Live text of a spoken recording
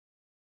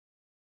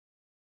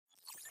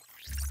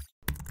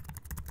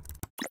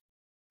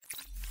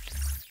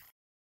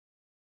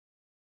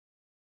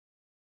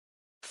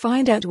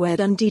Find out where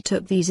Dundee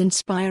took these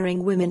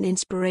inspiring women.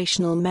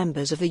 Inspirational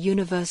members of the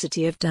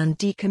University of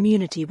Dundee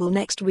community will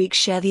next week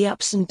share the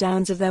ups and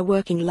downs of their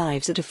working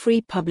lives at a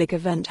free public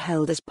event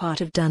held as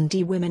part of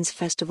Dundee Women's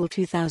Festival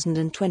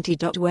 2020.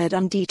 Where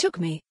Dundee Took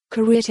Me,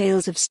 career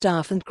tales of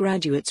staff and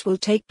graduates will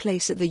take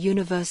place at the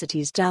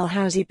university's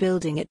Dalhousie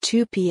building at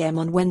 2 p.m.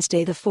 on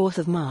Wednesday the 4th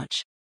of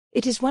March.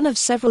 It is one of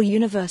several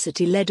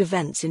university-led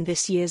events in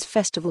this year's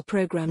festival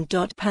programme.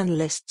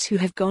 Panellists who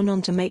have gone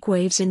on to make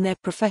waves in their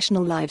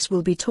professional lives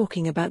will be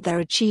talking about their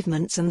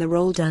achievements and the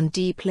role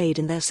Dundee played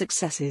in their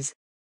successes.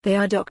 They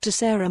are Dr.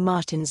 Sarah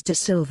Martins Da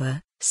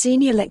Silva,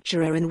 Senior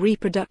Lecturer in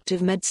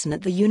Reproductive Medicine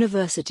at the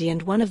university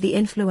and one of the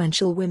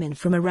influential women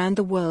from around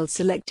the world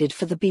selected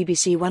for the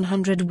BBC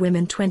 100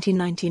 Women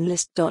 2019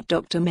 list.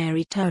 Dr.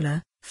 Mhairi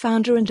Towler,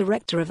 founder and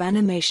director of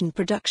animation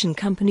production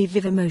company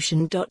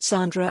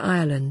Vivomotion.Sandra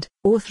Ireland,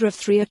 author of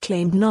 3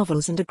 acclaimed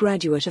novels and a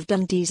graduate of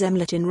Dundee's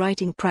MLitt in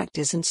writing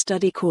practice and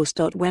study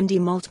course.Wendy.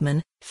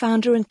 Maltman,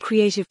 founder and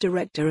creative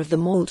director of the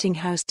Malting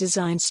house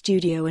design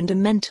studio and a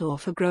mentor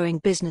for growing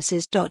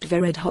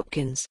businesses.Vered.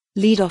 Hopkins,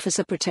 lead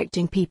officer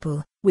protecting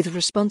people, with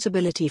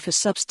responsibility for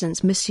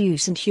substance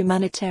misuse and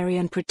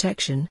humanitarian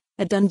protection,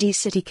 at Dundee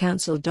City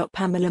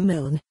Council.Pamela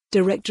Milne,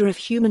 Director of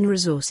Human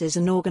Resources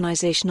and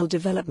Organisational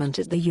Development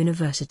at the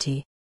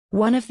university.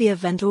 One of the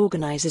event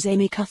organisers,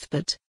 Aimee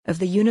Cuthbert, of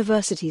the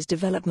university's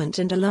Development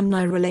and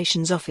Alumni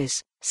Relations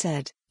Office,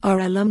 said,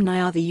 "Our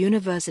alumni are the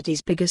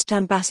university's biggest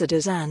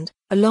ambassadors and,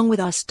 along with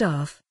our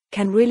staff,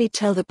 can really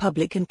tell the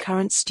public and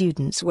current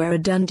students where a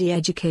Dundee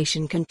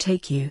education can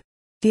take you.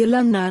 The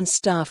alumni and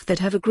staff that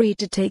have agreed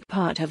to take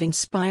part have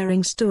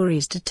inspiring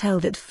stories to tell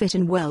that fit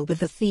in well with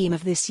the theme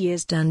of this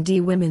year's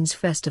Dundee Women's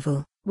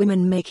Festival,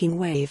 Women Making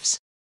Waves.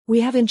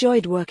 We have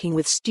enjoyed working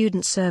with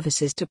student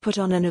services to put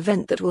on an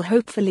event that will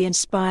hopefully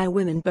inspire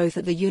women both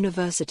at the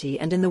university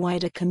and in the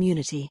wider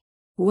community."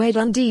 Where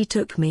Dundee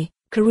Took Me,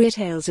 career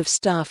tales of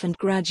staff and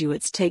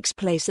graduates takes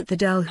place at the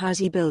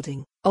Dalhousie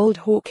building, Old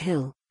Hawk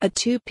Hill, at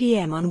 2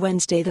 p.m. on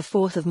Wednesday the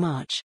 4th of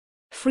March.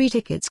 Free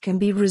tickets can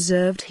be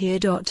reserved here.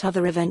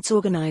 Other events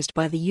organised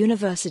by the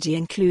university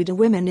include a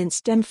Women in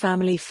STEM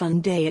Family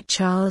Fun Day at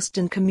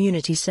Charleston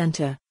Community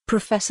Centre,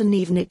 Professor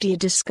Neve Nitia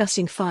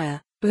discussing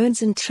fire,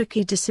 burns and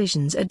tricky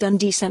decisions at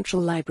Dundee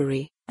Central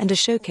Library, and a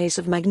showcase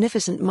of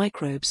magnificent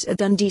microbes at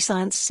Dundee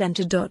Science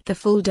Centre. The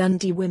full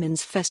Dundee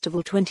Women's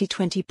Festival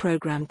 2020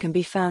 programme can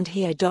be found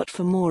here.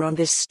 For more on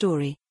this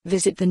story,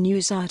 visit the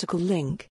news article link.